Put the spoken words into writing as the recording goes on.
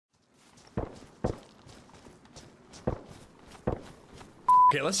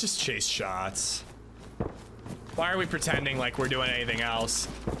Okay, let's just chase shots. Why are we pretending like we're doing anything else?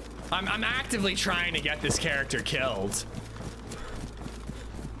 I'm actively trying to get this character killed.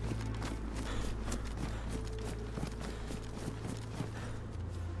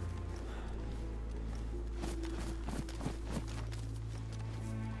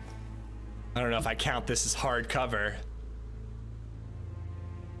 I don't know if I count this as hard cover.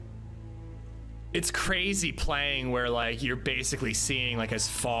 It's crazy playing where like you're basically seeing like as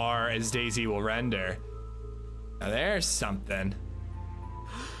far as DayZ will render. Now there's something.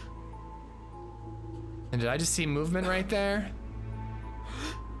 And did I just see movement right there?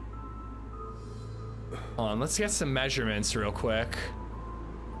 Hold on, let's get some measurements real quick.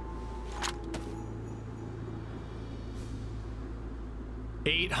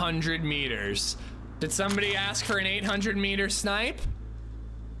 $800 meters. Did somebody ask for an 800-meter snipe?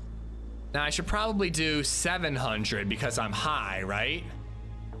 Now I should probably do 700 because I'm high, right?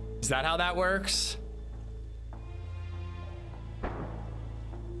 Is that how that works? You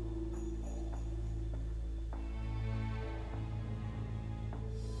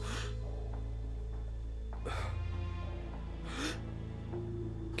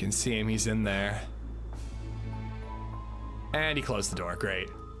can see him, he's in there. And he closed the door, great.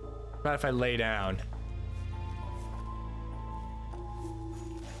 What about if I lay down?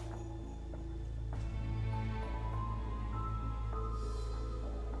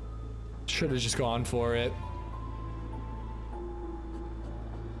 Should have just gone for it.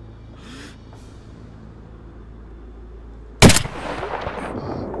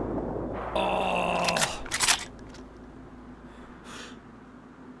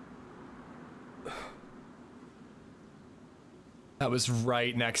 That was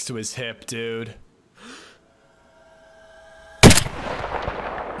right next to his hip, dude.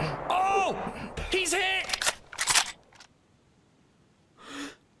 Oh! He's hit!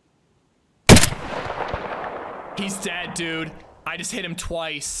 He's dead, dude. I just hit him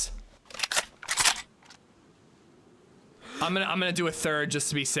twice. I'm gonna do a third just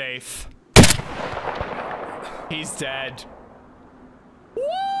to be safe. He's dead.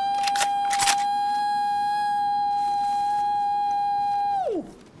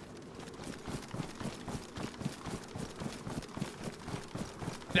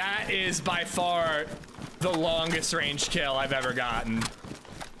 That is by far the longest range kill I've ever gotten.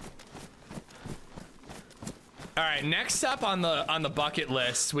 All right, next up on the bucket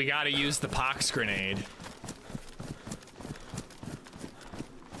list, we got to use the pox grenade.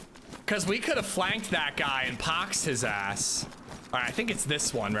 Cuz we could have flanked that guy and poxed his ass. All right, I think it's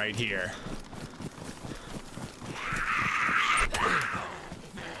this one right here.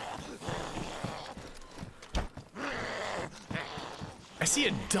 I see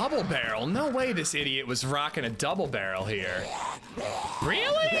a double barrel. No way this idiot was rocking a double barrel here.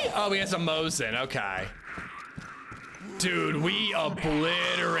 Really? Oh, he has a Mosin. Okay. Dude, we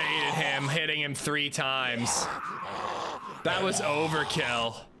obliterated him, hitting him 3 times. That was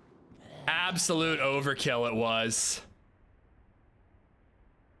overkill. Absolute overkill it was.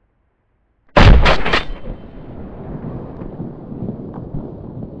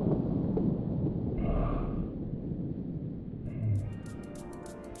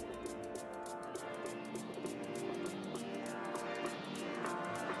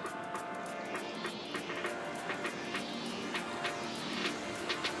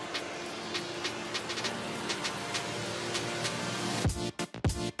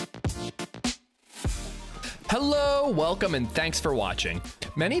 Hello, welcome, and thanks for watching.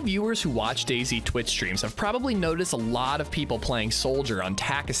 Many viewers who watch DayZ Twitch streams have probably noticed a lot of people playing Soldier on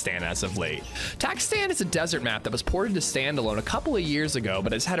Takistan as of late. Takistan is a desert map that was ported to standalone a couple of years ago,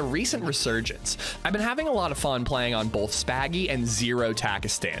 but has had a recent resurgence. I've been having a lot of fun playing on both Spaggie and Zero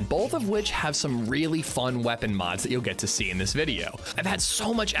Takistan, both of which have some really fun weapon mods that you'll get to see in this video. I've had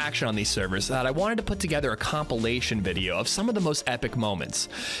so much action on these servers that I wanted to put together a compilation video of some of the most epic moments.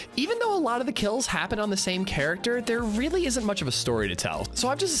 Even though a lot of the kills happen on the same character, there really isn't much of a story to tell. So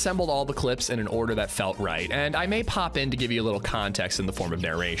I've just assembled all the clips in an order that felt right, and I may pop in to give you a little context in the form of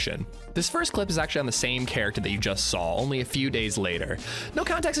narration. This first clip is actually on the same character that you just saw, only a few days later. No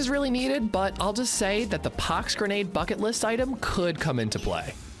context is really needed, but I'll just say that the pox grenade bucket list item could come into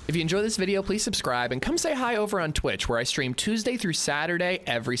play. If you enjoy this video, please subscribe and come say hi over on Twitch, where I stream Tuesday through Saturday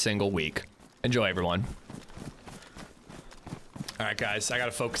every single week. Enjoy, everyone. All right, guys, I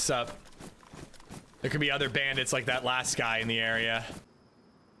gotta focus up. There could be other bandits like that last guy in the area.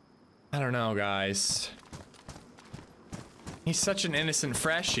 I don't know, guys. He's such an innocent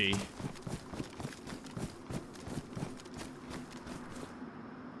freshie.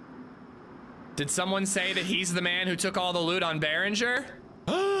 Did someone say that he's the man who took all the loot on Behringer?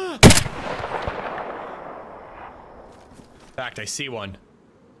 In fact, I see one.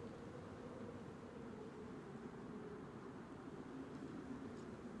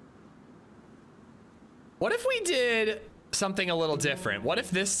 What if we did something a little different? What if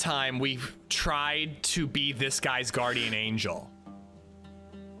this time we tried to be this guy's guardian angel?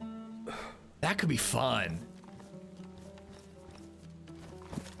 That could be fun.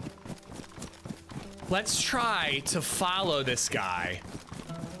 Let's try to follow this guy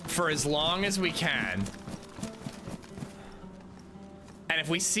for as long as we can. And if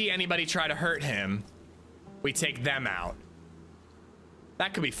we see anybody try to hurt him, we take them out.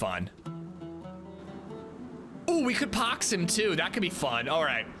 That could be fun. Ooh, we could pox him too. That could be fun. All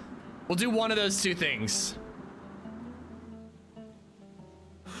right. We'll do one of those two things.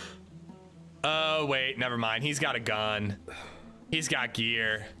 Oh, wait. Never mind. He's got a gun. He's got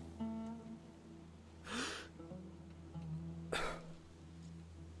gear.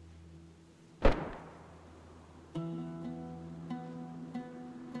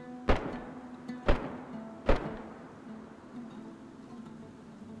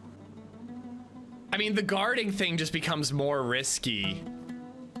 I mean, the guarding thing just becomes more risky.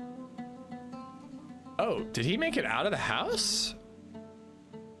 Oh, did he make it out of the house?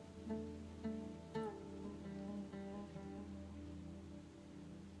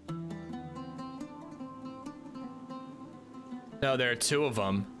 No, there are two of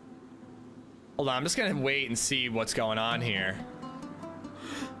them. Hold on, I'm just gonna wait and see what's going on here.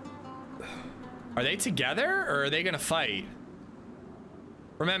 Are they together or are they gonna fight?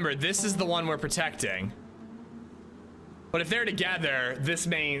 Remember, this is the one we're protecting. But if they're together,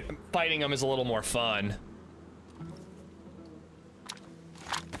 fighting them is a little more fun.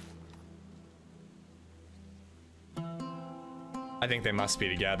 I think they must be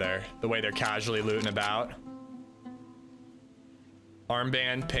together, the way they're casually looting about.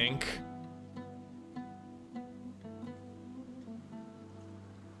 Armband, pink.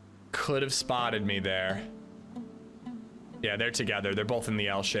 Could have spotted me there. Yeah, they're together. They're both in the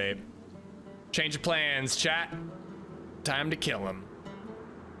L shape. Change of plans, chat. Time to kill him.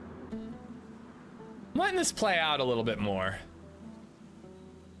 I'm letting this play out a little bit more.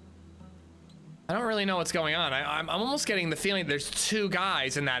 I don't really know what's going on. I'm almost getting the feeling there's two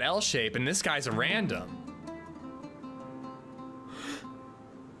guys in that L shape and this guy's a random.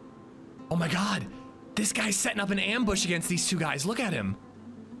 Oh my God. This guy's setting up an ambush against these two guys. Look at him.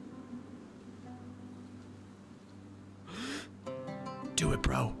 Do it,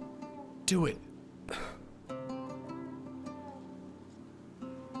 bro. Do it.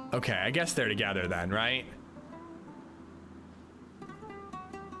 Okay, I guess they're together then, right?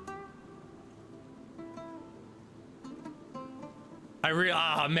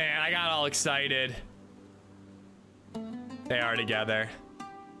 Oh man, I got all excited. They are together.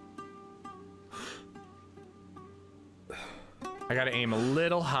 I gotta aim a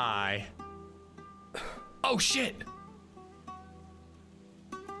little high. Oh shit!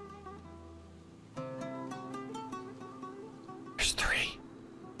 There's three.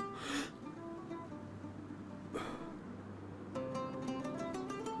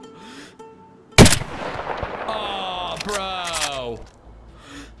 Oh, bro.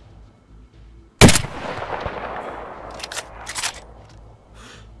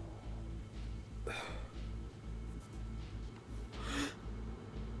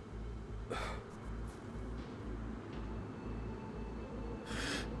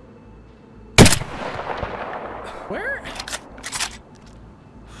 Where?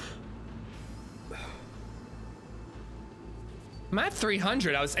 I'm at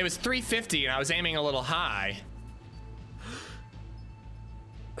 300. It was 350 and I was aiming a little high.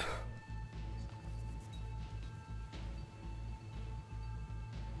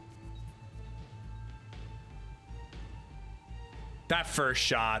 That first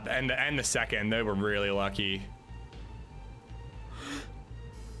shot and the second, they were really lucky.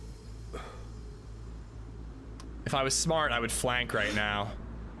 If I was smart, I would flank right now.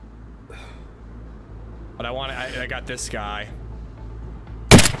 But I got this guy.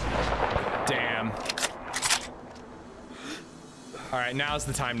 Damn. All right, now's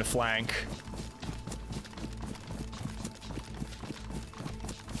the time to flank.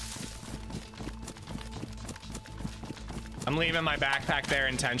 I'm leaving my backpack there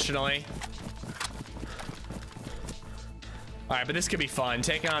intentionally. All right, but this could be fun.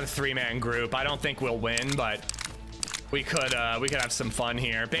 Taking on a three-man group. I don't think we'll win, but we could have some fun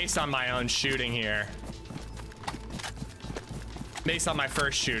here based on my own shooting here. Based on my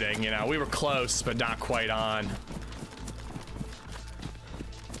first shooting, you know, we were close, but not quite on.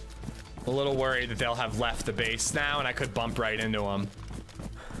 A little worried that they'll have left the base now and I could bump right into them.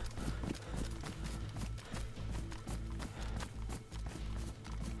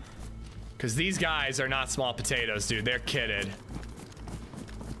 Because these guys are not small potatoes, dude. They're kitted.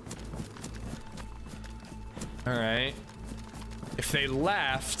 All right. If they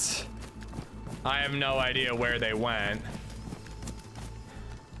left, I have no idea where they went.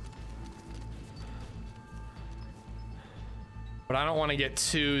 But I don't want to get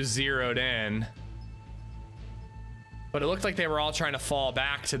too zeroed in. But it looked like they were all trying to fall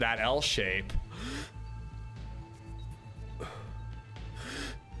back to that L shape.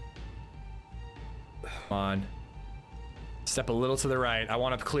 Come on. Step a little to the right. I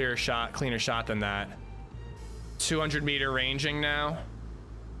want a cleaner shot than that. 200-meter ranging now.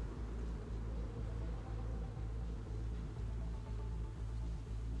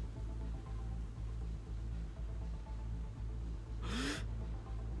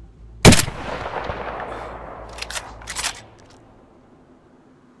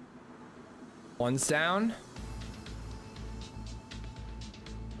 One's down.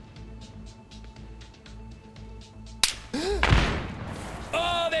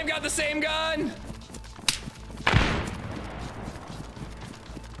 Oh, they've got the same gun.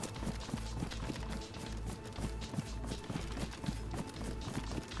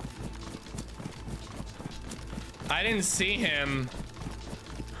 I didn't see him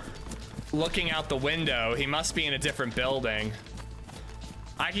looking out the window. He must be in a different building.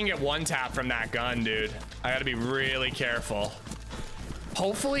 I can get one tap from that gun, dude. I gotta be really careful.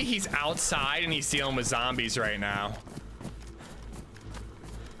 Hopefully he's outside and he's dealing with zombies right now.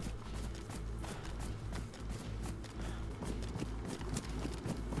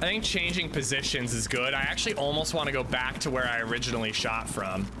 I think changing positions is good. I actually almost want to go back to where I originally shot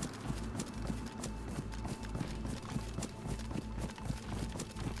from.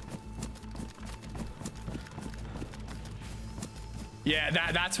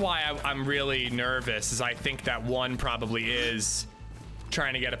 Yeah, that's why I'm really nervous, is I think that one probably is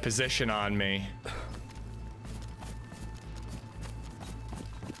trying to get a position on me.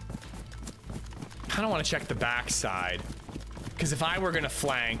 Kind of want to check the backside, because if I were going to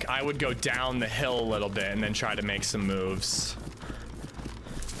flank, I would go down the hill a little bit and then try to make some moves.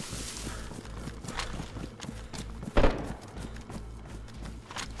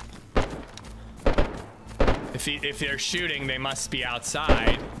 If they're shooting, they must be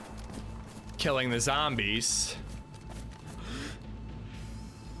outside killing the zombies.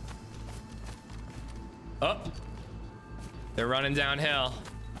 Oh, they're running downhill.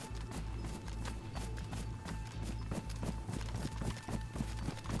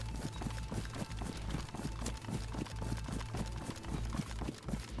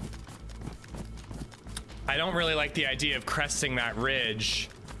 I don't really like the idea of cresting that ridge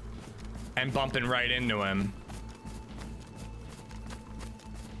and bumping right into him.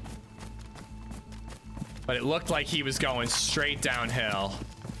 But it looked like he was going straight downhill.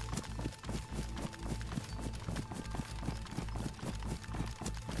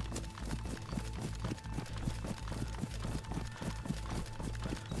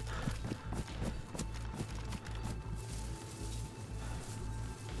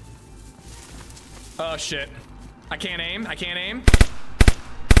 Oh shit. I can't aim. I can't aim.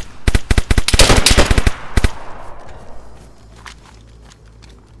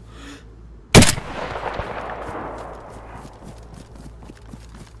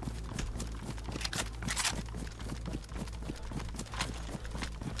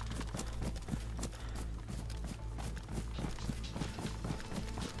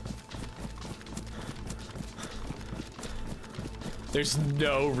 There's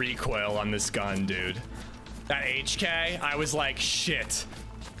no recoil on this gun, dude. That HK, I was like, shit.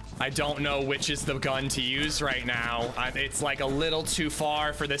 I don't know which is the gun to use right now. It's like a little too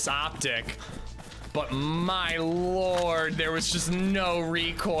far for this optic. But my lord, there was just no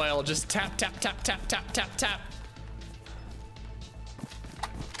recoil. Just tap, tap, tap, tap, tap, tap, tap.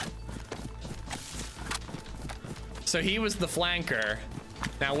 So he was the flanker.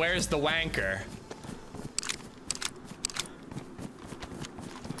 Now where's the wanker?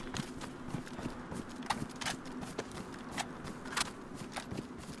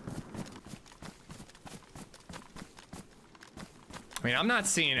 I mean, I'm not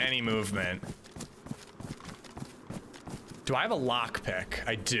seeing any movement. Do I have a lockpick?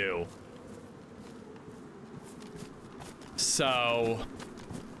 I do. So,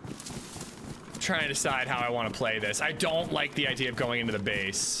 I'm trying to decide how I want to play this. I don't like the idea of going into the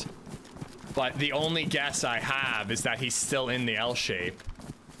base, but the only guess I have is that he's still in the L shape.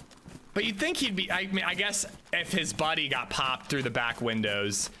 But you'd think he'd be, I mean, I guess if his buddy got popped through the back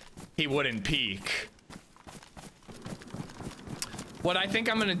windows, he wouldn't peek. What I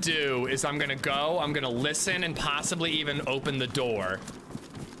think I'm gonna do is I'm gonna listen and possibly even open the door.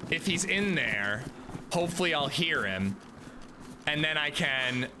 If he's in there, hopefully I'll hear him. And then I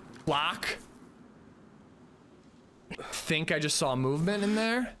can lock. Think I just saw movement in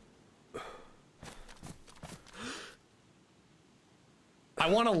there. I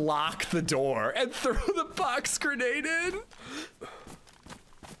want to lock the door and throw the box grenade in.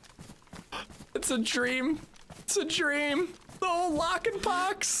 It's a dream. It's a dream. The whole lock and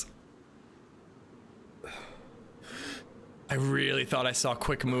box. I really thought I saw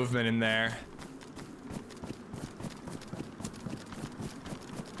quick movement in there.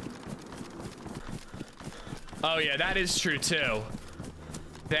 Oh yeah, that is true too.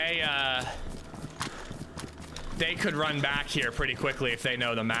 They could run back here pretty quickly if they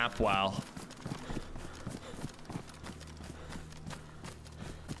know the map well.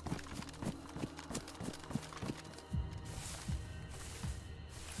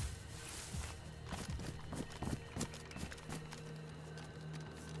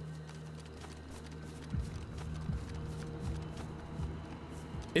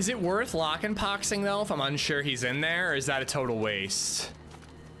 Is it worth lock and boxing though if I'm unsure he's in there, or is that a total waste?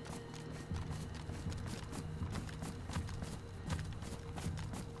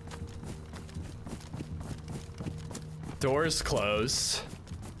 Doors closed.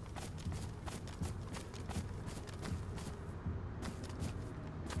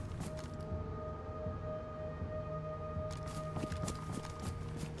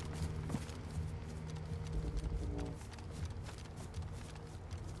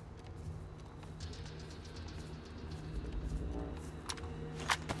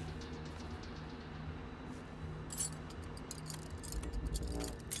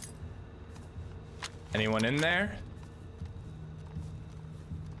 Anyone in there?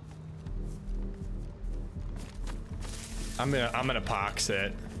 I'm gonna box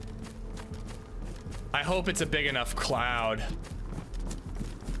it. I hope it's a big enough cloud.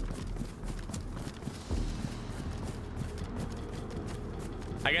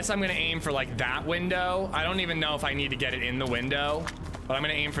 I guess I'm gonna aim for like that window. I don't even know if I need to get it in the window, but I'm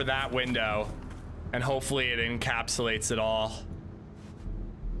gonna aim for that window and hopefully it encapsulates it all.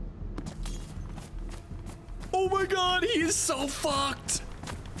 Oh my god, he is so fucked.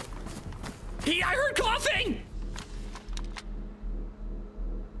 I heard coughing.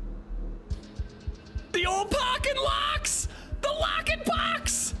 The old pocket locks! The lock and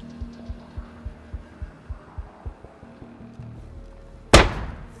box!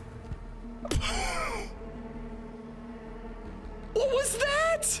 What was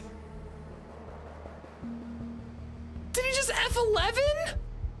that? Did he just F11?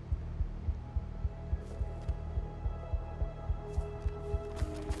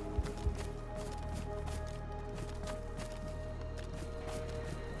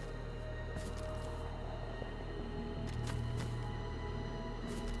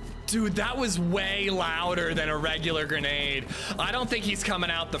 Dude, that was way louder than a regular grenade. I don't think he's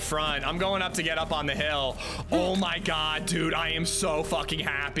coming out the front. I'm going up to get up on the hill. Oh my god, dude, I am so fucking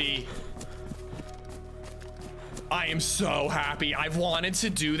happy. I am so happy. I've wanted to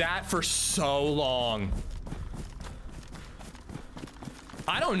do that for so long.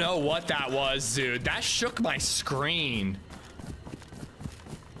 I don't know what that was, dude. That shook my screen.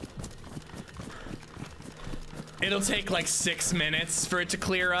 It'll take like 6 minutes for it to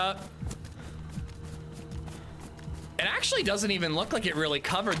clear up. It actually doesn't even look like it really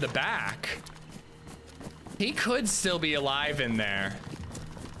covered the back. He could still be alive in there.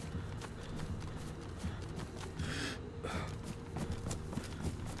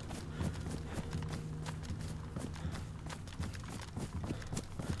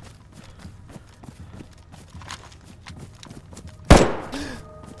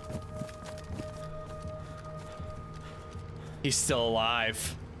 He's still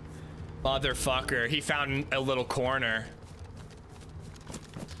alive. Motherfucker. He found a little corner.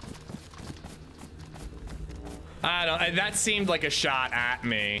 I don't, that seemed like a shot at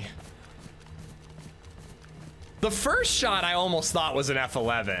me. The first shot I almost thought was an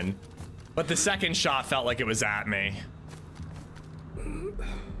F11, but the second shot felt like it was at me.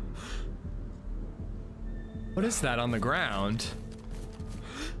 What is that on the ground?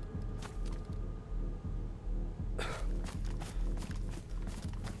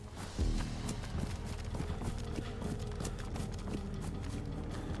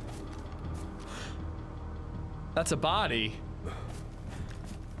 That's a body.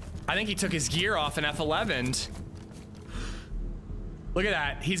 I think he took his gear off in F11'd. Look at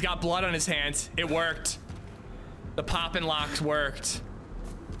that. He's got blood on his hands. It worked. The pop and locks worked.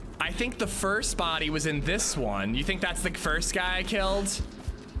 I I think the first body was in this one. You think that's the first guy I killed?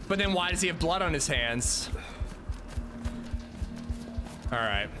 But then why does he have blood on his hands? All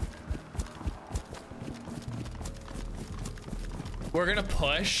right. We're gonna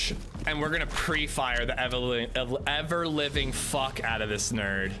push and we're gonna pre-fire the ever-living fuck out of this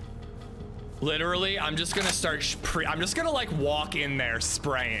nerd. Literally, I'm just gonna start I'm just gonna like walk in there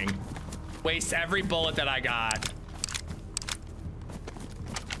spraying. Waste every bullet that I got.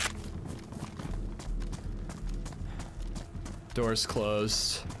 Doors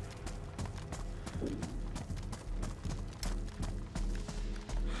closed.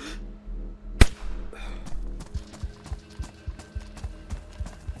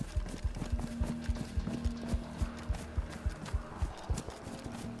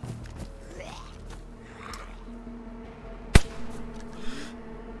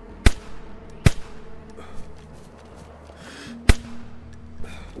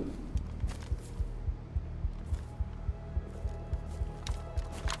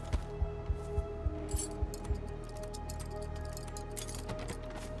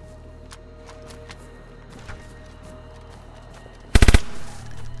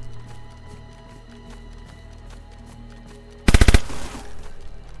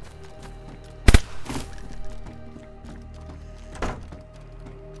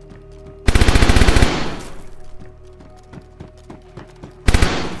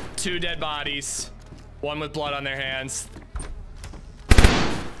 Two dead bodies, one with blood on their hands.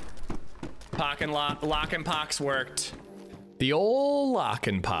 Lock and pox worked. The old lock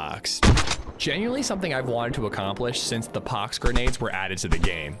and pox. Genuinely something I've wanted to accomplish since the pox grenades were added to the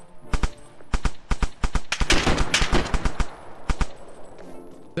game.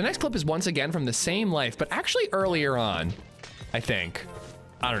 The next clip is once again from the same life, but actually earlier on, I think.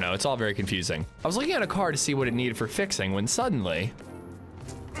 I don't know, it's all very confusing. I was looking at a car to see what it needed for fixing when suddenly,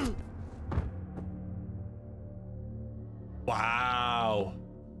 wow.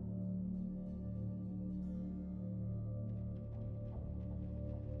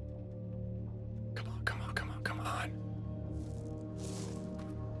 Come on, come on, come on, come on.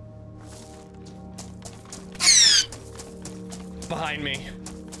 Behind me.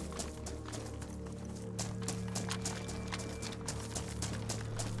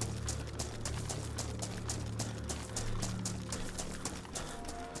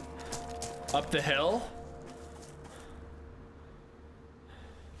 Up the hill.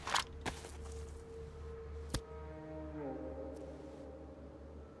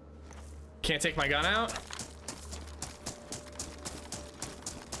 Can't take my gun out.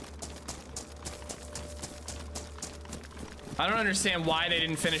 I don't understand why they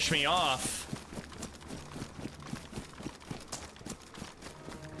didn't finish me off.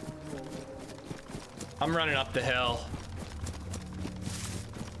 I'm running up the hill.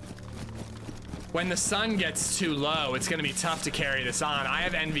 When the sun gets too low, it's gonna be tough to carry this on. I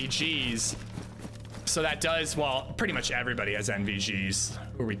have NVGs, so that does, well, pretty much everybody has NVGs.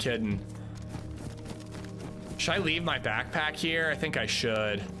 Who are we kidding? Should I leave my backpack here? I think I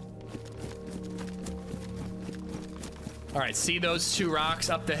should. All right, see those two rocks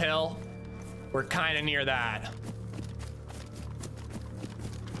up the hill? We're kind of near that.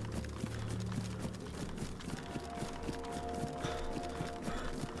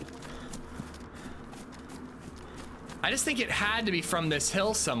 I just think it had to be from this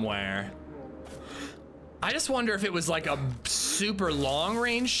hill somewhere. I just wonder if it was like a super long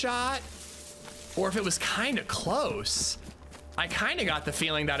range shot or if it was kind of close. I kind of got the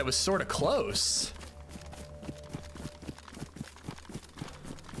feeling that it was sort of close.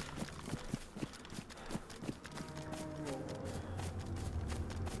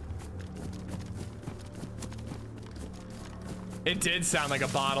 It did sound like a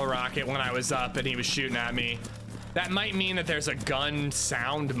bottle rocket when I was up and he was shooting at me. That might mean that there's a gun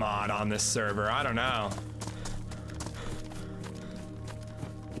sound mod on this server. I don't know.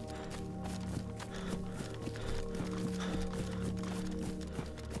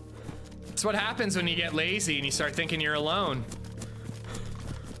 It's what happens when you get lazy and you start thinking you're alone.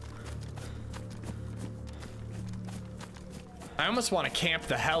 I almost want to camp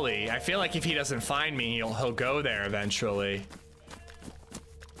the heli. I feel like if he doesn't find me, he'll go there eventually.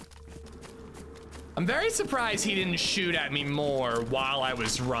 I'm very surprised he didn't shoot at me more while I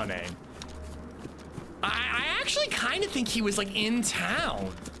was running. I actually kind of think he was like in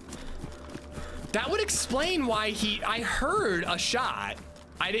town. That would explain why I heard a shot.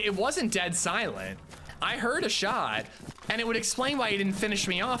 It wasn't dead silent. I heard a shot and it would explain why he didn't finish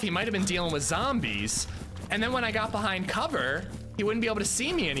me off. He might have been dealing with zombies. And then when I got behind cover, he wouldn't be able to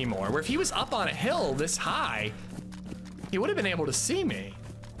see me anymore. Where if he was up on a hill this high, he would have been able to see me.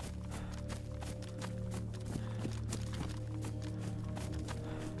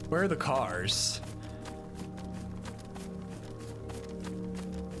 Where are the cars?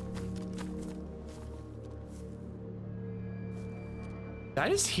 Did I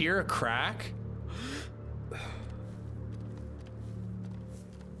just hear a crack?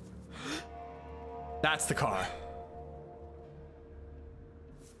 That's the car.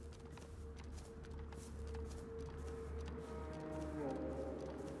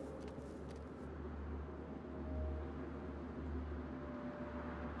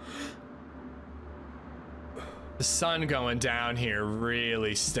 The sun going down here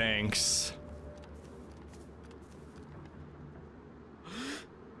really stinks.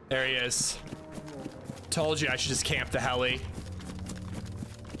 There he is. Told you I should just camp the heli.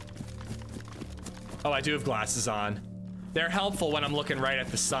 Oh, I do have glasses on. They're helpful when I'm looking right at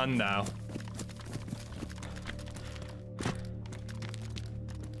the sun, though.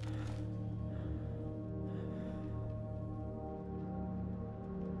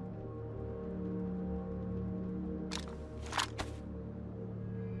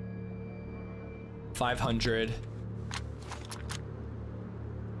 $500.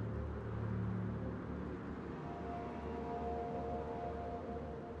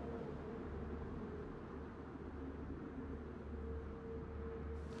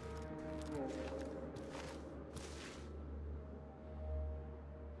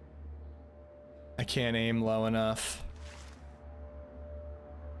 I can't aim low enough.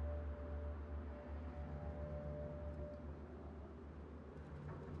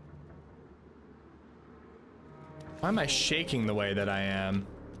 Why am I shaking the way that I am?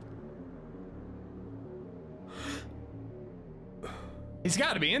 He's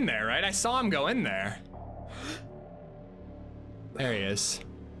got to be in there, right? I saw him go in there. There he is.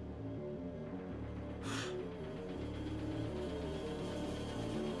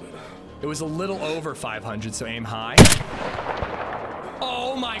 It was a little over 500, so aim high.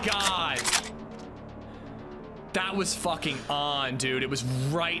 Oh my god. That was fucking on, dude. It was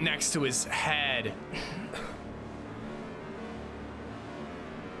right next to his head.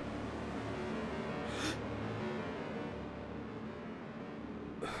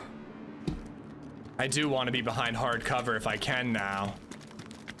 I do want to be behind hard cover if I can now.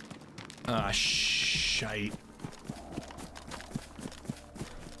 Ah, shite.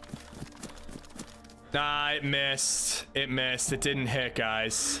 Nah, it missed. It missed. It didn't hit,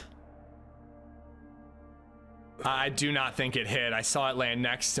 guys. I do not think it hit. I saw it land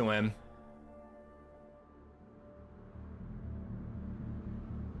next to him.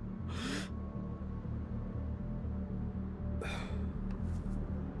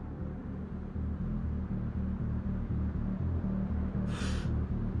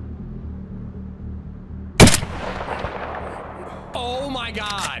 Oh my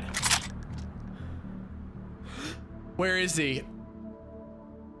god. Where is he?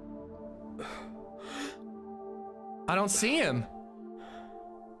 I don't see him.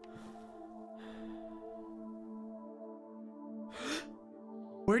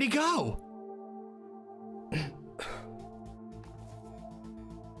 Where'd he go?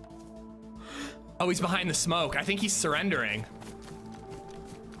 Oh, he's behind the smoke. I think he's surrendering.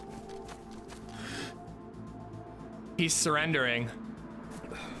 He's surrendering.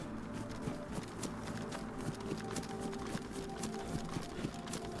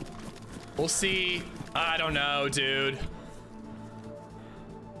 We'll see. I don't know, dude.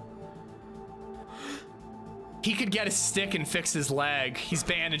 He could get a stick and fix his leg. He's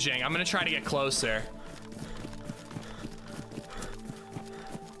bandaging. I'm gonna try to get closer.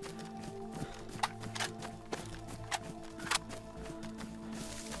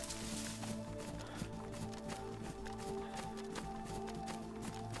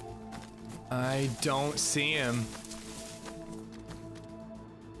 I don't see him.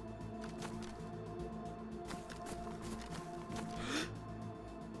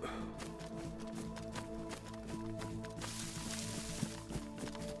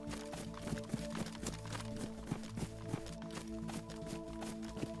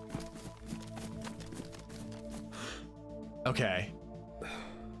 Okay.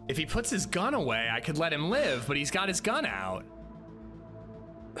 If he puts his gun away, I could let him live, but he's got his gun out.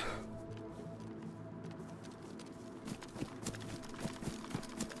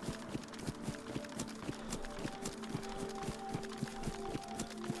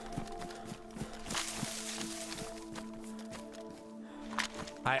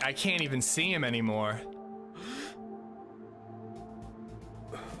 I can't even see him anymore.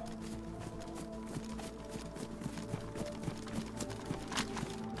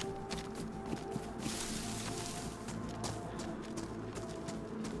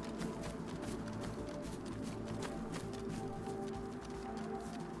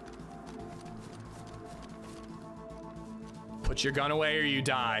 Put your gun away or you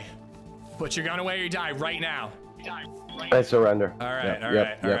die. Put your gun away or you die right now. I surrender. All right, Yep, all yep,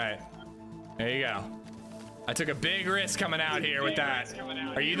 right, yep. all right. There you go. I took a big risk coming out here with that.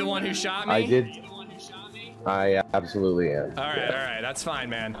 Are you the one who shot me? I did. I absolutely am. All right, that's fine,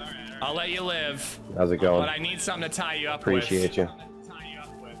 man. I'll let you live. How's it going? But I need something to tie you up Appreciate with. you.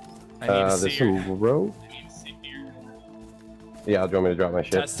 I need to see there's some rope. Yeah, do you want me to drop my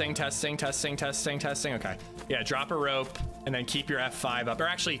shit? Testing. Okay. Yeah, drop a rope and then keep your F5 up. Or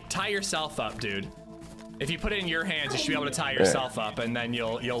actually, tie yourself up, dude. If you put it in your hands, you should be able to tie yourself up, and then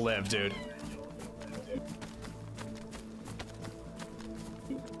you'll live, dude.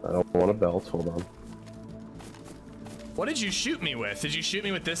 I don't want a belt. Hold on. What did you shoot me with? Did you shoot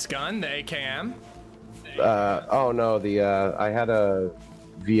me with this gun, the AKM? Oh no, I had a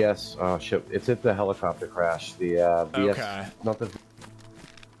VS. Oh shit! It's at the helicopter crash. The VS. Okay. Not the.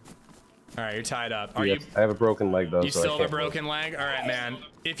 All right, you're tied up. I have a broken leg though. You so still I have a can't broken leg? All right, man.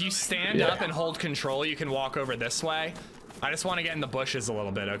 If you stand up and hold control, you can walk over this way. I just want to get in the bushes a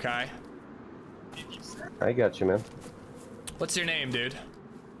little bit, okay? I got you, man. What's your name, dude?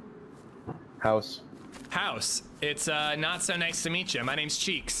 House. House. It's not so nice to meet you. My name's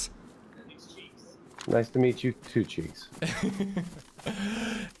Cheeks. Nice to meet you too, Cheeks.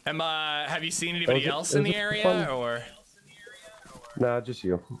 Have you seen anybody else in the area, or? Nah, just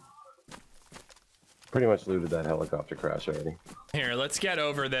you. Pretty much looted that helicopter crash already. Here, let's get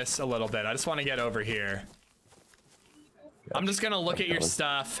over this a little bit. I just want to get over here. I'm just gonna look at your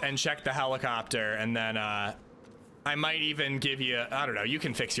stuff and check the helicopter, and then I might even give you, I don't know, you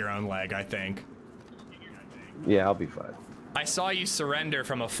can fix your own leg, I think. Yeah, I'll be fine. I saw you surrender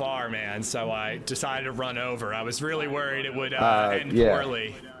from afar, man, so I decided to run over. I was really worried it would end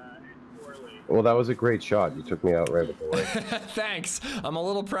poorly. Well, that was a great shot. You took me out right at the way. Thanks. I'm a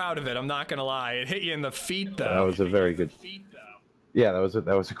little proud of it. I'm not gonna lie. It hit you in the feet, though. That was a very good. Yeah, that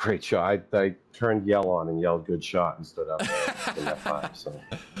was a great shot. I turned yell on and yelled "good shot" and stood up in that five. So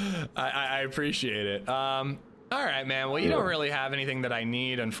I appreciate it. All right, man. Well, you don't really have anything that I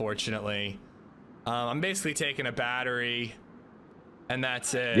need, unfortunately. I'm basically taking a battery, and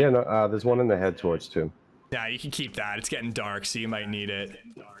that's it. Yeah, no, there's one in the head torch too. Yeah, you can keep that. It's getting dark, so you might need it.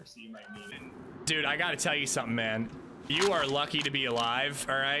 Dude, I gotta tell you something, man. You are lucky to be alive,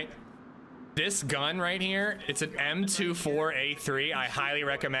 all right? This gun right here, it's an M24A3. I highly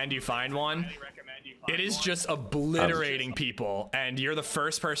recommend you find one. It is just obliterating people, and you're the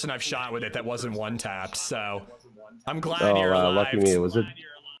first person I've shot with it that wasn't one-tapped, so I'm glad you're alive. Lucky me. It was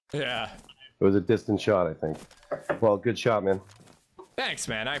a distant shot, I think. Well, good shot, man. Thanks,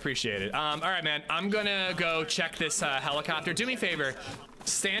 man. I appreciate it. All right, man. I'm gonna go check this helicopter. Do me a favor.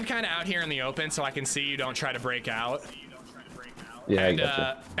 Stand kind of out here in the open so I can see you. Don't try to break out. Yeah, and, I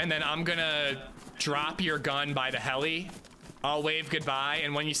gotcha. And then I'm gonna drop your gun by the heli. I'll wave goodbye,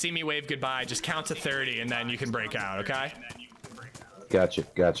 and when you see me wave goodbye, just count to 30, and then you can break out, okay? Gotcha,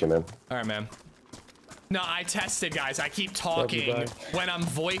 man. All right, man. No, I tested, guys. I keep talking when I'm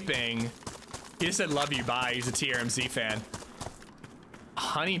VoIPing. He just said love you, bye. He's a TRMZ fan.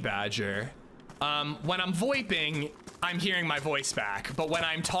 Honey Badger. When I'm VoIPing, I'm hearing my voice back, but when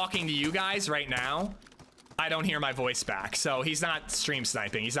I'm talking to you guys right now, I don't hear my voice back. So he's not stream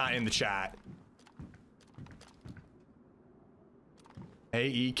sniping. He's not in the chat.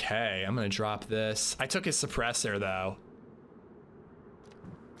 AEK. I'm gonna drop this. I took his suppressor though.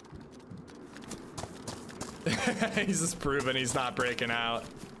 He's just proving he's not breaking out.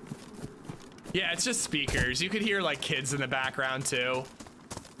 Yeah, it's just speakers. You could hear like kids in the background too.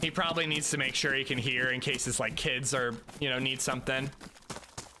 He probably needs to make sure he can hear in case it's like kids or, you know, need something.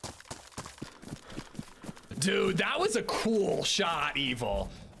 Dude, that was a cool shot, Evil.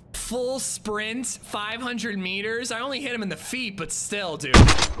 Full sprint, 500 meters. I only hit him in the feet, but still, dude.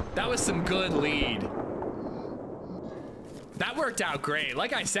 That was some good lead. That worked out great.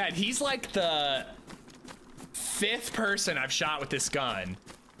 Like I said, he's like the 5th person I've shot with this gun.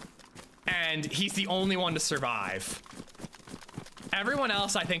 And he's the only one to survive. Everyone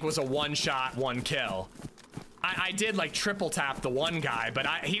else, I think, was a one-shot, one-kill. I did, like, triple tap the one guy, but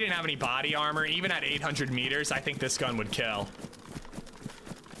he didn't have any body armor. Even at 800 meters, I think this gun would kill.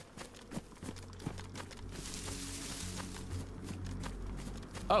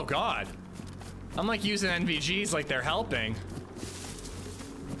 Oh, God. I'm, like, using NVGs like they're helping.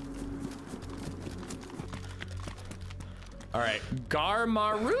 All right,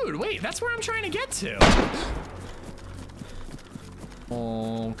 Garmarud. Wait, that's where I'm trying to get to.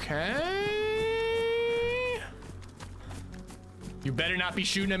 Okay. You better not be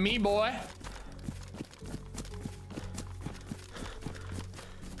shooting at me, boy.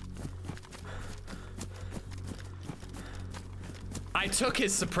 I took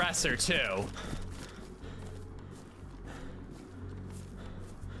his suppressor too.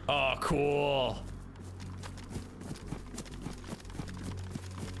 Oh, cool.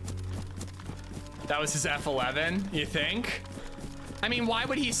 That was his F11, you think? I mean, why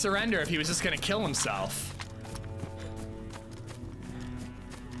would he surrender if he was just gonna kill himself?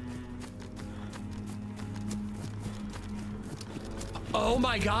 Oh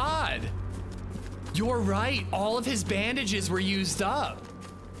my God. You're right. All of his bandages were used up.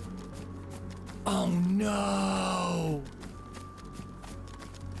 Oh no.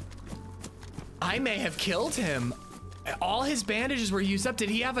 I may have killed him. All his bandages were used up. Did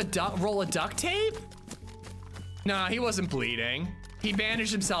he have a roll of duct tape? No, he wasn't bleeding. He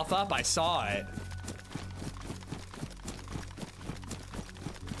bandaged himself up. I saw it.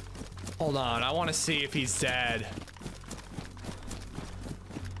 Hold on. I want to see if he's dead.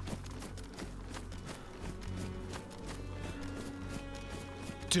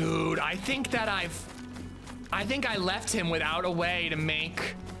 Dude, I think I left him without a way to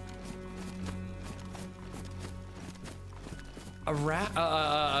make a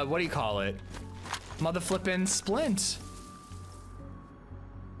what do you call it? Mother flippin' splint.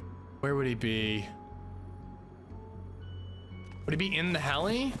 Where would he be? Would he be in the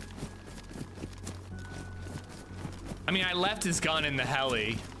heli? I mean, I left his gun in the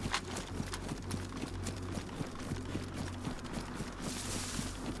heli.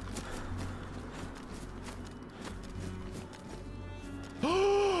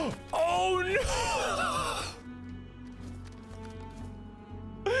 Oh no!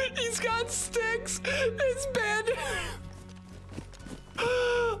 He's got sticks. It's bandit.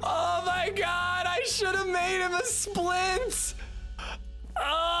 Oh my God! I should have made him a splint.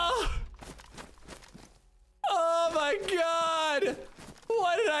 Oh my God!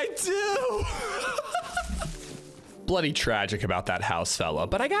 What did I do? Bloody tragic about that House fella,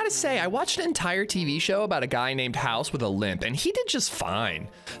 but I gotta say, I watched an entire TV show about a guy named House with a limp, and he did just fine.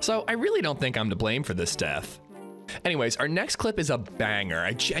 So I really don't think I'm to blame for this death. Anyways, our next clip is a banger.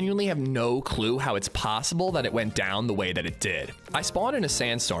 I genuinely have no clue how it's possible that it went down the way that it did. I spawned in a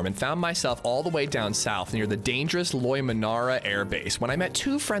sandstorm and found myself all the way down south near the dangerous Loimanara Air Base when I met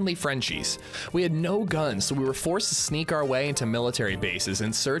two friendly Frenchies. We had no guns, so we were forced to sneak our way into military bases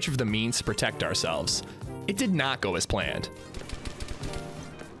in search of the means to protect ourselves. It did not go as planned.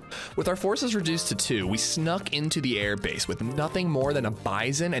 With our forces reduced to 2, we snuck into the airbase with nothing more than a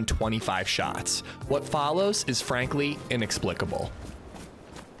bison and 25 shots. What follows is frankly inexplicable.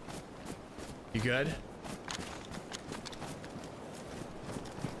 You good?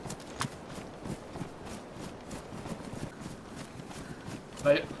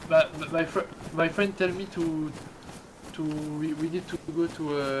 My friend tell me we need to go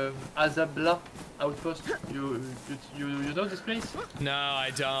to Azabla outpost. You know this place? No, I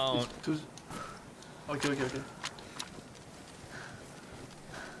don't. Okay.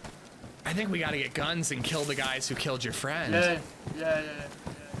 I think we gotta get guns and kill the guys who killed your friend. Yeah.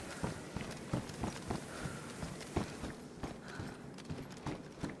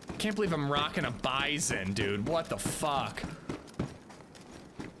 Can't believe I'm rocking a bison, dude. What the fuck?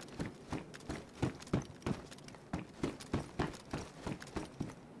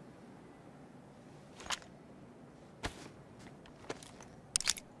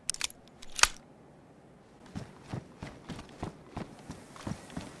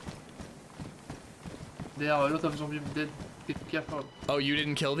 There are a lot of zombies dead. Be careful. Oh, you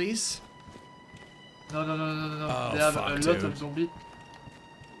didn't kill these? No. Oh, they have fuck, a lot dude. of zombies.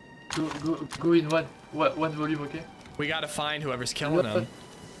 Go in one volume, okay? We gotta find whoever's killing them.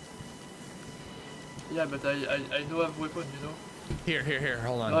 Yeah, but I don't have weapon, you know? Here,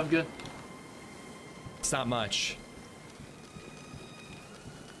 hold on. I have gun. It's not much.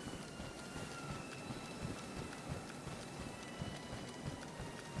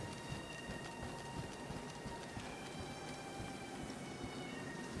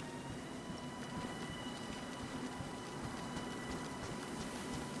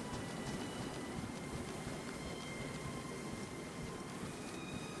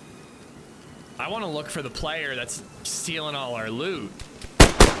 I want to look for the player that's stealing all our loot.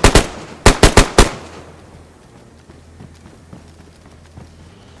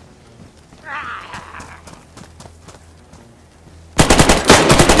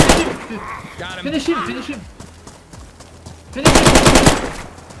 Got him. Finish him.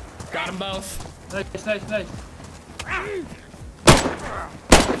 Got them both. Nice.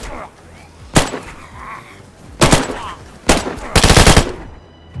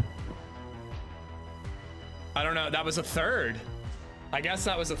 I don't know. That was a third. I guess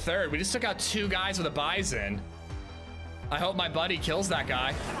that was a third. We just took out 2 guys with a bison. I hope my buddy kills that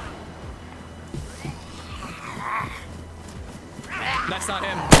guy. That's not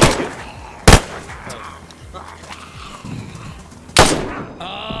him.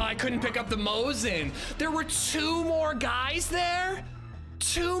 Oh, I couldn't pick up the Mosin. There were 2 more guys there?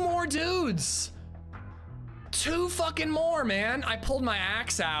 2 more dudes. 2 fucking more, man. I pulled my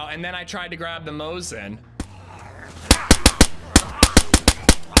axe out and then I tried to grab the Mosin.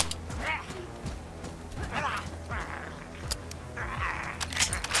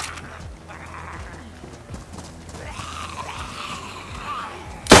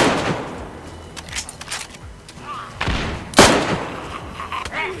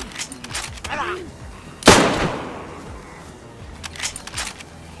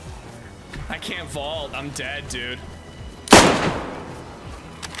 I can't vault. I'm dead, dude.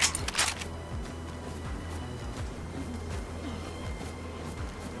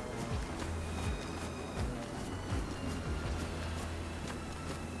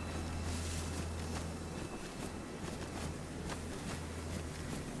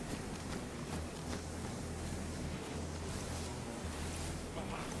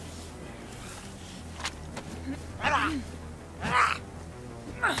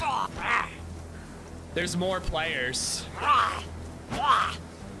 There's more players.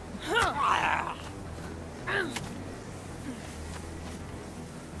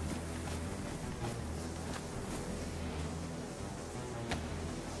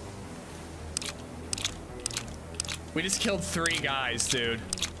 We just killed 3 guys, dude.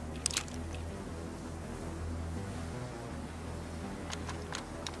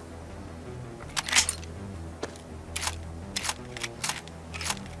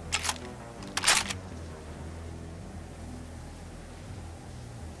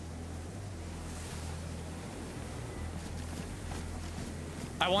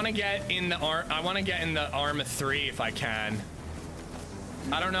 I want to get in the arm of 3 if I can.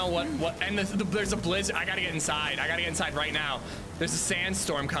 I don't know what and there's a blizzard. I gotta get inside. I gotta get inside right now. There's a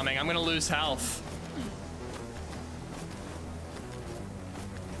sandstorm coming. I'm gonna lose health.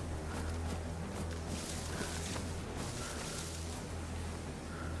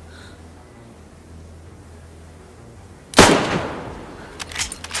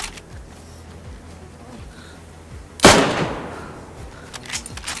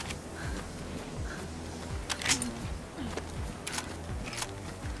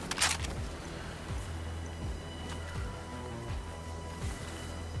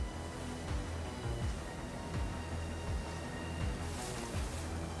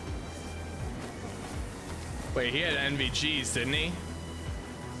 Wait, he had NVGs, didn't he?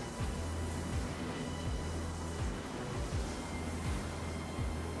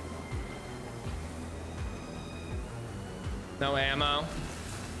 No ammo.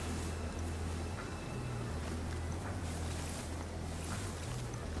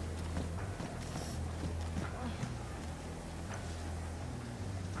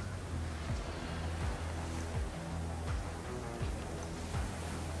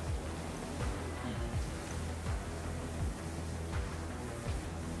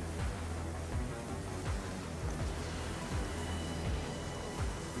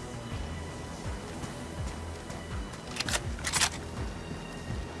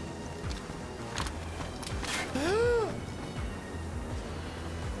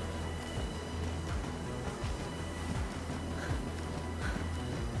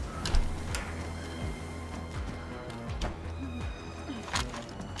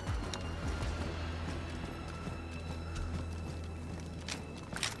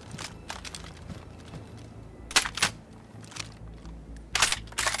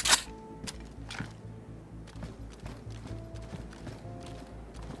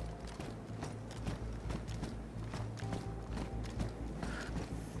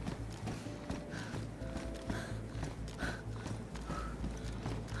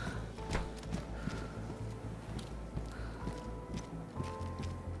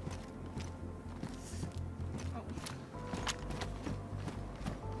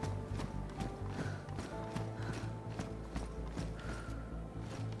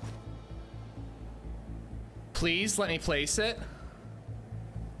 Please let me place it.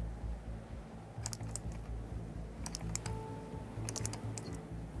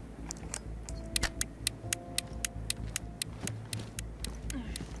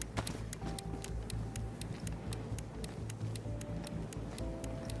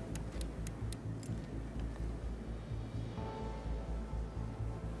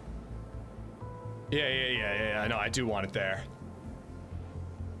 Yeah. I know, I do want it there.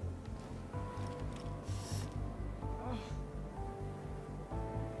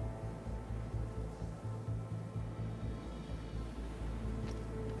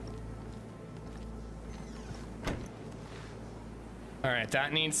 All right,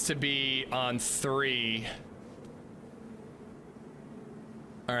 that needs to be on 3.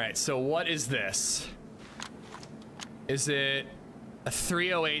 All right, so what is this? Is it a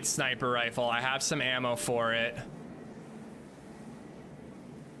 308 sniper rifle? I have some ammo for it.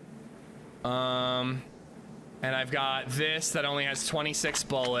 And I've got this that only has 26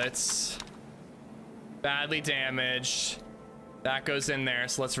 bullets. Badly damaged. That goes in there,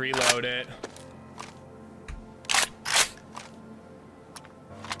 so let's reload it.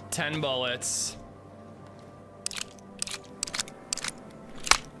 10 bullets.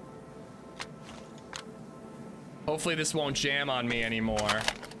 Hopefully this won't jam on me anymore.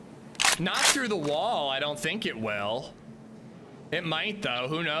 Not through the wall, I don't think it will. It might though,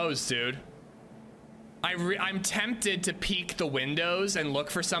 who knows, dude. I'm tempted to peek the windows and look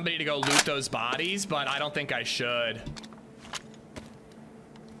for somebody to go loot those bodies, but I don't think I should.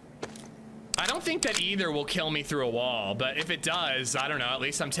 I don't think that either will kill me through a wall, but if it does, I don't know, at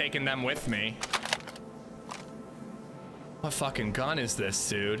least I'm taking them with me. What fucking gun is this,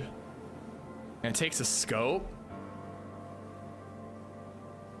 dude? And it takes a scope?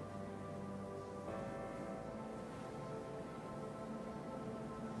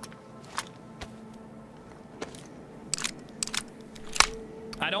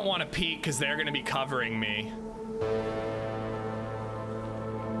 I don't want to peek because they're going to be covering me.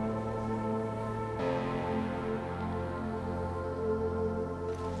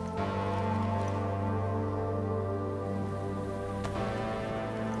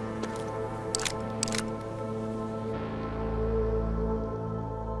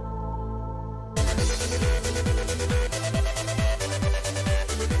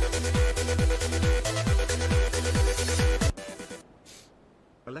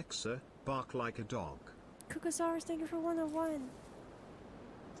 Alexa, bark like a dog. Kukasaurus, thank you for 101.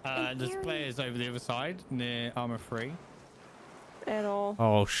 There's players over the other side near armor 3. At all.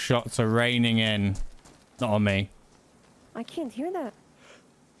 Oh, shots are raining in. Not on me. I can't hear that.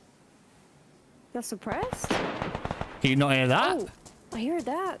 You're suppressed? Can you not hear that? Oh, I hear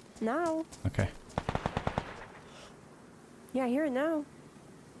that now. Okay. Yeah, I hear it now.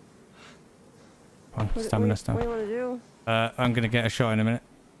 On, stamina stuff. What do you want to do? I'm gonna get a shot in a minute.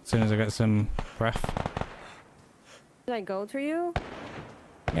 As soon as I get some breath. Did I go through you?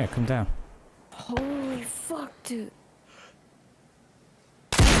 Yeah, come down. Holy fuck, dude.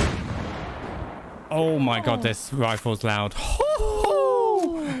 Oh my god, this rifle's loud.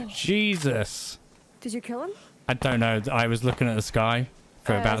 Oh, Jesus. Did you kill him? I don't know. I was looking at the sky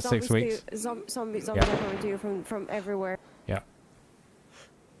for about 6 weeks. Zombies Yeah. are coming to you from everywhere. Yeah.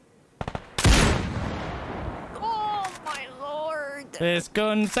 Oh my lord! This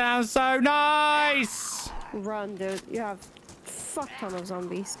gun sounds so nice! Run, dude. You have fuck ton of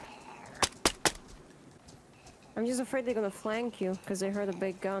zombies. I'm just afraid they're gonna flank you because they heard a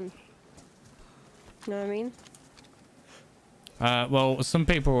big gun. You know what I mean? Well, some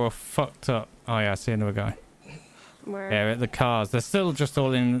people were fucked up. Oh yeah, I see another guy. Where? Yeah, at the cars. They're still just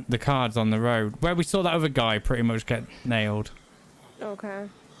all in the cars on the road. Where we saw that other guy pretty much get nailed. Okay.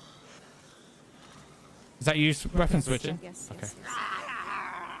 Is that you weapon switching? Yes, Okay. yes, yes.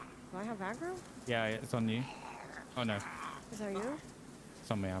 Do I have aggro? Yeah, it's on you. Oh no, Is that you? it's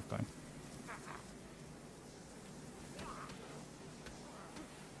on me. I've got him.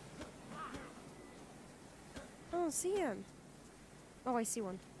 I don't see him. Oh, I see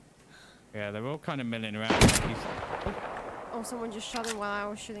one. Yeah, they're all kind of milling around. Oh, someone just shot him while I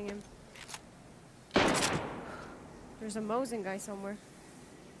was shooting him. There's a Mosin guy somewhere.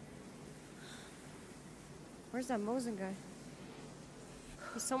 Where's that Mosin guy?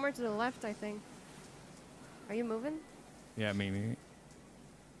 He's somewhere to the left, I think. Are you moving? Yeah, me.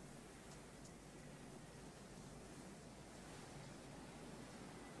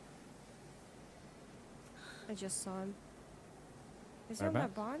 I just saw him. Is he on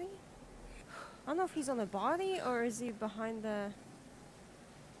that body? I don't know if he's on the body or is he behind the...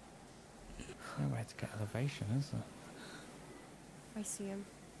 Nowhere to get elevation, is there? I see him.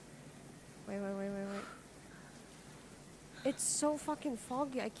 Wait. It's so fucking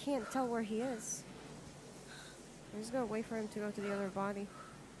foggy, I can't tell where he is. I'm just gonna wait for him to go to the other body.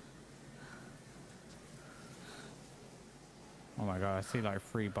 Oh my god, I see like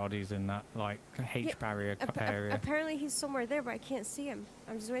 3 bodies in that like H barrier area. Apparently he's somewhere there, but I can't see him.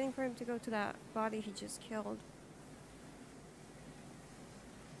 I'm just waiting for him to go to that body he just killed.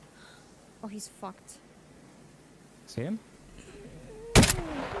 Oh, he's fucked. See him?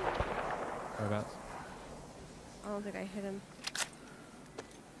 Whereabouts? I don't think I hit him.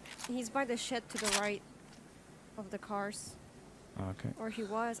 He's by the shed to the right of the cars. Oh, okay. Or he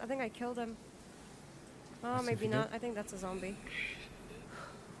was. I think I killed him. Oh, Let's see if maybe you not. did. I think that's a zombie.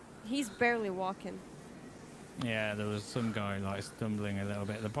 He's barely walking. Yeah, there was some guy like stumbling a little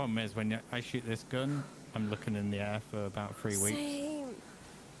bit. The problem is when I shoot this gun, I'm looking in the air for about 3 weeks.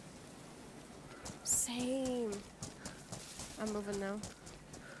 Same. I'm moving now.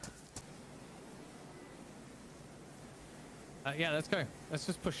 Yeah, let's go. Let's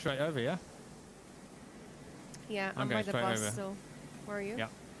just push straight over, yeah? Yeah, I'm I'm by going the straight bus over. still. Where are you? Yeah,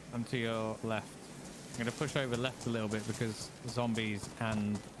 I'm to your left. I'm going to push over left a little bit because zombies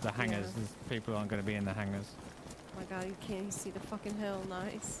and the hangars, people aren't going to be in the hangars. Oh my god, you can't see the fucking hill.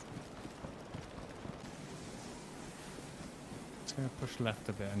 Nice. Just going to push left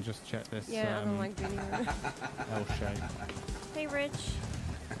a bit and just check this Yeah, I don't like being here. L shape. Hey, Rich.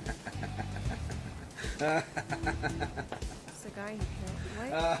 It's the guy he killed.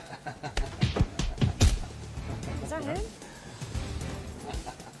 Wait. Is that him?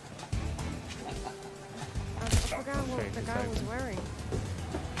 I forgot what the guy was wearing.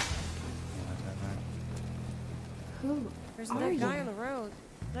 I don't know. Who? There's that guy on the road.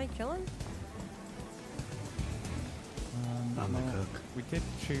 Did I kill him? I'm the cook. We did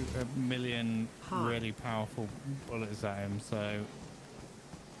shoot 1,000,000 really powerful bullets at him, so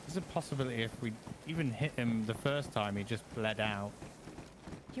there's a possibility if we even hit him the first time, he just bled out.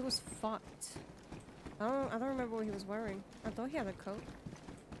 He was fucked. I don't remember what he was wearing. I thought he had a coat.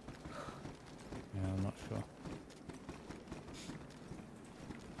 Yeah, I'm not sure.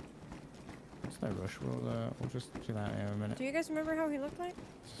 There's no rush. We'll just chill out here a minute. Do you guys remember how he looked like?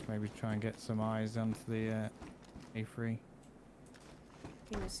 Just maybe try and get some eyes onto the A3.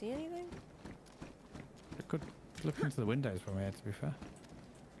 Can you see anything? I could look into the windows from here, to be fair.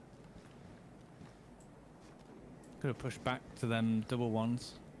 Could have pushed back to them double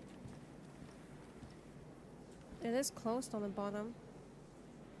ones. It is closed on the bottom.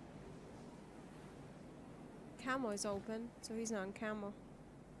 Camo is open, so he's not on camo.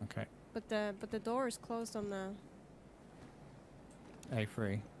 Okay. But the door is closed on the.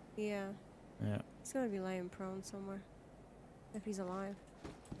 A3. Yeah. Yeah. He's gonna be laying prone somewhere. If he's alive.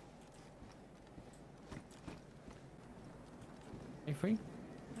 A3?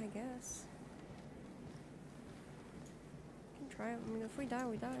 I guess. Can try it. I mean, if we die,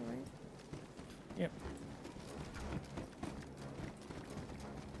 we die, right? Yep.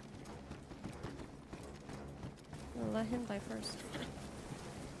 We'll let him die first.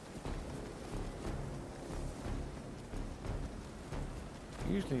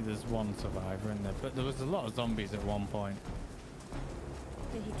 Usually there's one survivor in there, but there was a lot of zombies at one point.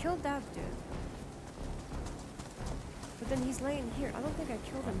 Yeah, he killed that dude. But then he's laying here. I don't think I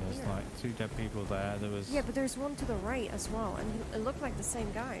killed him And there's here. like 2 dead people there. There was... Yeah, but there's one to the right as well, and it looked like the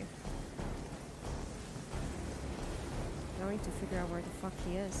same guy. Now I need to figure out where the fuck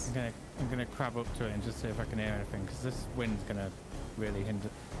he is. I'm gonna crab up to it and just see if I can hear anything, because this wind's gonna really hinder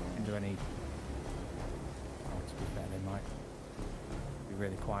any... Oh, to be fair, they might be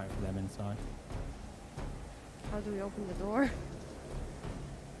really quiet for them inside. How do we open the door?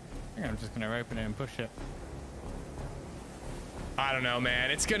 I think I'm just gonna open it and push it. I don't know,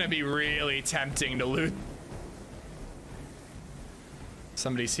 man. It's gonna be really tempting to loot.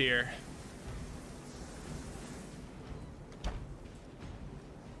 Somebody's here.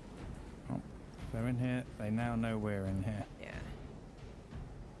 Oh, they're in here. They now know we're in here. Yeah.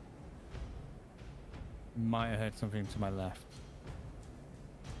 Might have heard something to my left.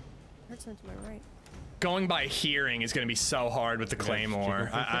 Heard something to my right. Going by hearing is gonna be so hard with the Claymore.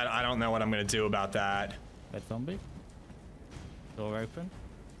 I don't know what I'm gonna do about that. Dead zombie. Door open.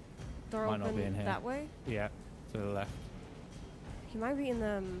 Door Might not open be in here. that way? Yeah, to the left. He might be in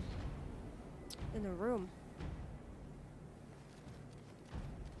the room.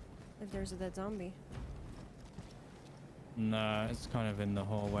 If there's a dead zombie. No, it's kind of in the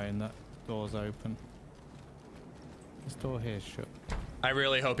hallway and that door's open. This door here is shut. I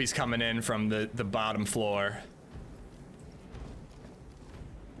really hope he's coming in from the bottom floor.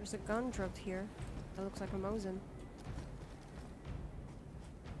 There's a gun dropped here. That looks like a Mosin.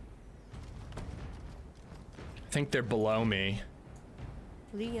 I think they're below me.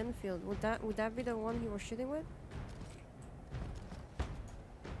 Lee Enfield. Would that be the one you were shooting with?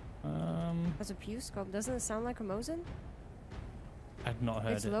 As a pew scope, doesn't it sound like a Mosin? I've not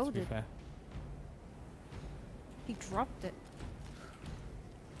heard It's it, to be loaded. fair. He dropped it.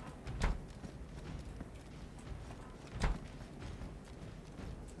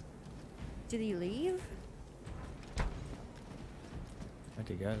 Did he leave? Where'd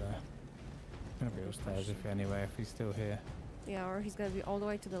he go there? Gonna be upstairs if he's still here. Yeah, or he's gonna be all the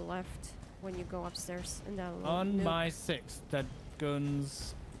way to the left when you go upstairs in that little On nook. my 6, dead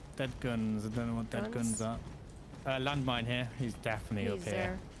guns. Dead guns. I don't know what dead Guns? guns are. Landmine here. He's definitely He's up here.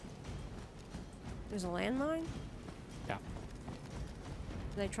 there. There's a landmine? Yeah.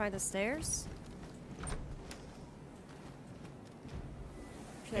 Did I try the stairs?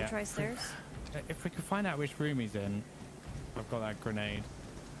 Should I try stairs? If we could find out which room he's in, I've got that grenade.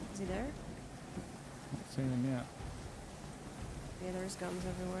 Is he there? Not seen him yet. Yeah, there's guns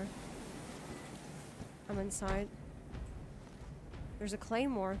everywhere. I'm inside. There's a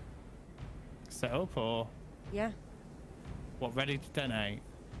claymore. Set up or Yeah. what? Ready to detonate?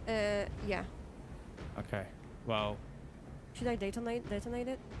 Yeah. Okay. Well. Should I detonate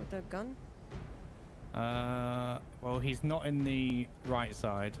it with the gun? Well, he's not in the right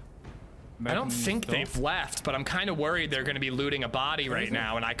side. I don't think they've left, but I'm kind of worried they're going to be looting a body right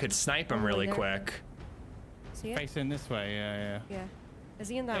now, and I could snipe them really quick. See it? Facing this way, yeah. Yeah. Is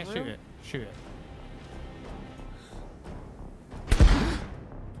he in that room? Shoot it. Shoot it.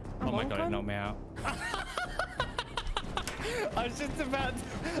 Oh my god, it knocked me out. I was just about to...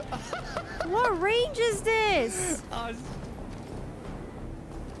 What range is this?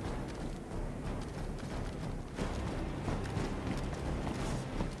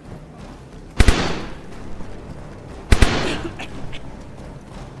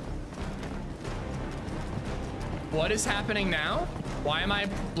 What is happening now? Why am I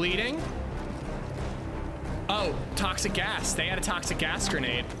bleeding? Oh, toxic gas. They had a toxic gas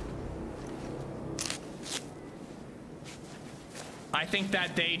grenade. I think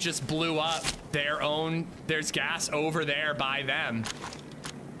that they just blew up their own. There's gas over there by them.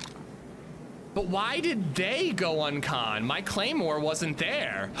 But why did they go uncon? My claymore wasn't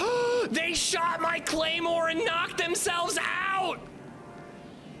there. They shot my claymore and knocked themselves out.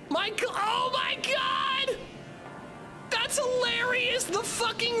 Oh my god! That's hilarious. The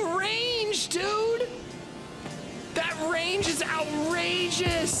fucking range, dude. That range is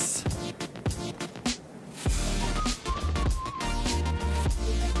outrageous.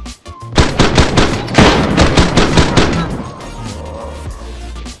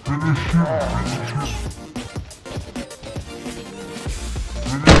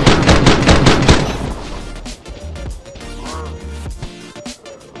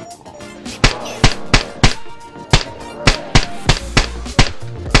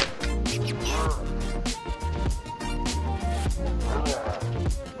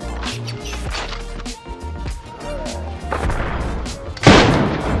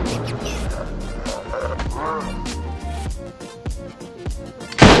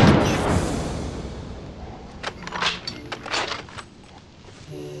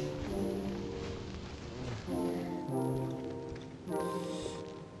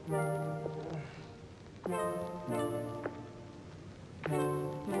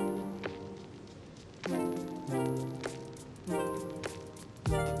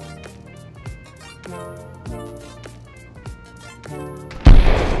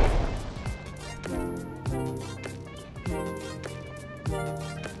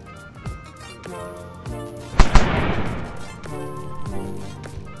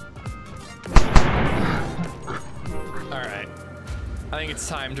 I think it's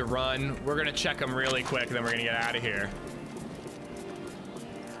time to run. We're gonna check them really quick, then we're gonna get out of here.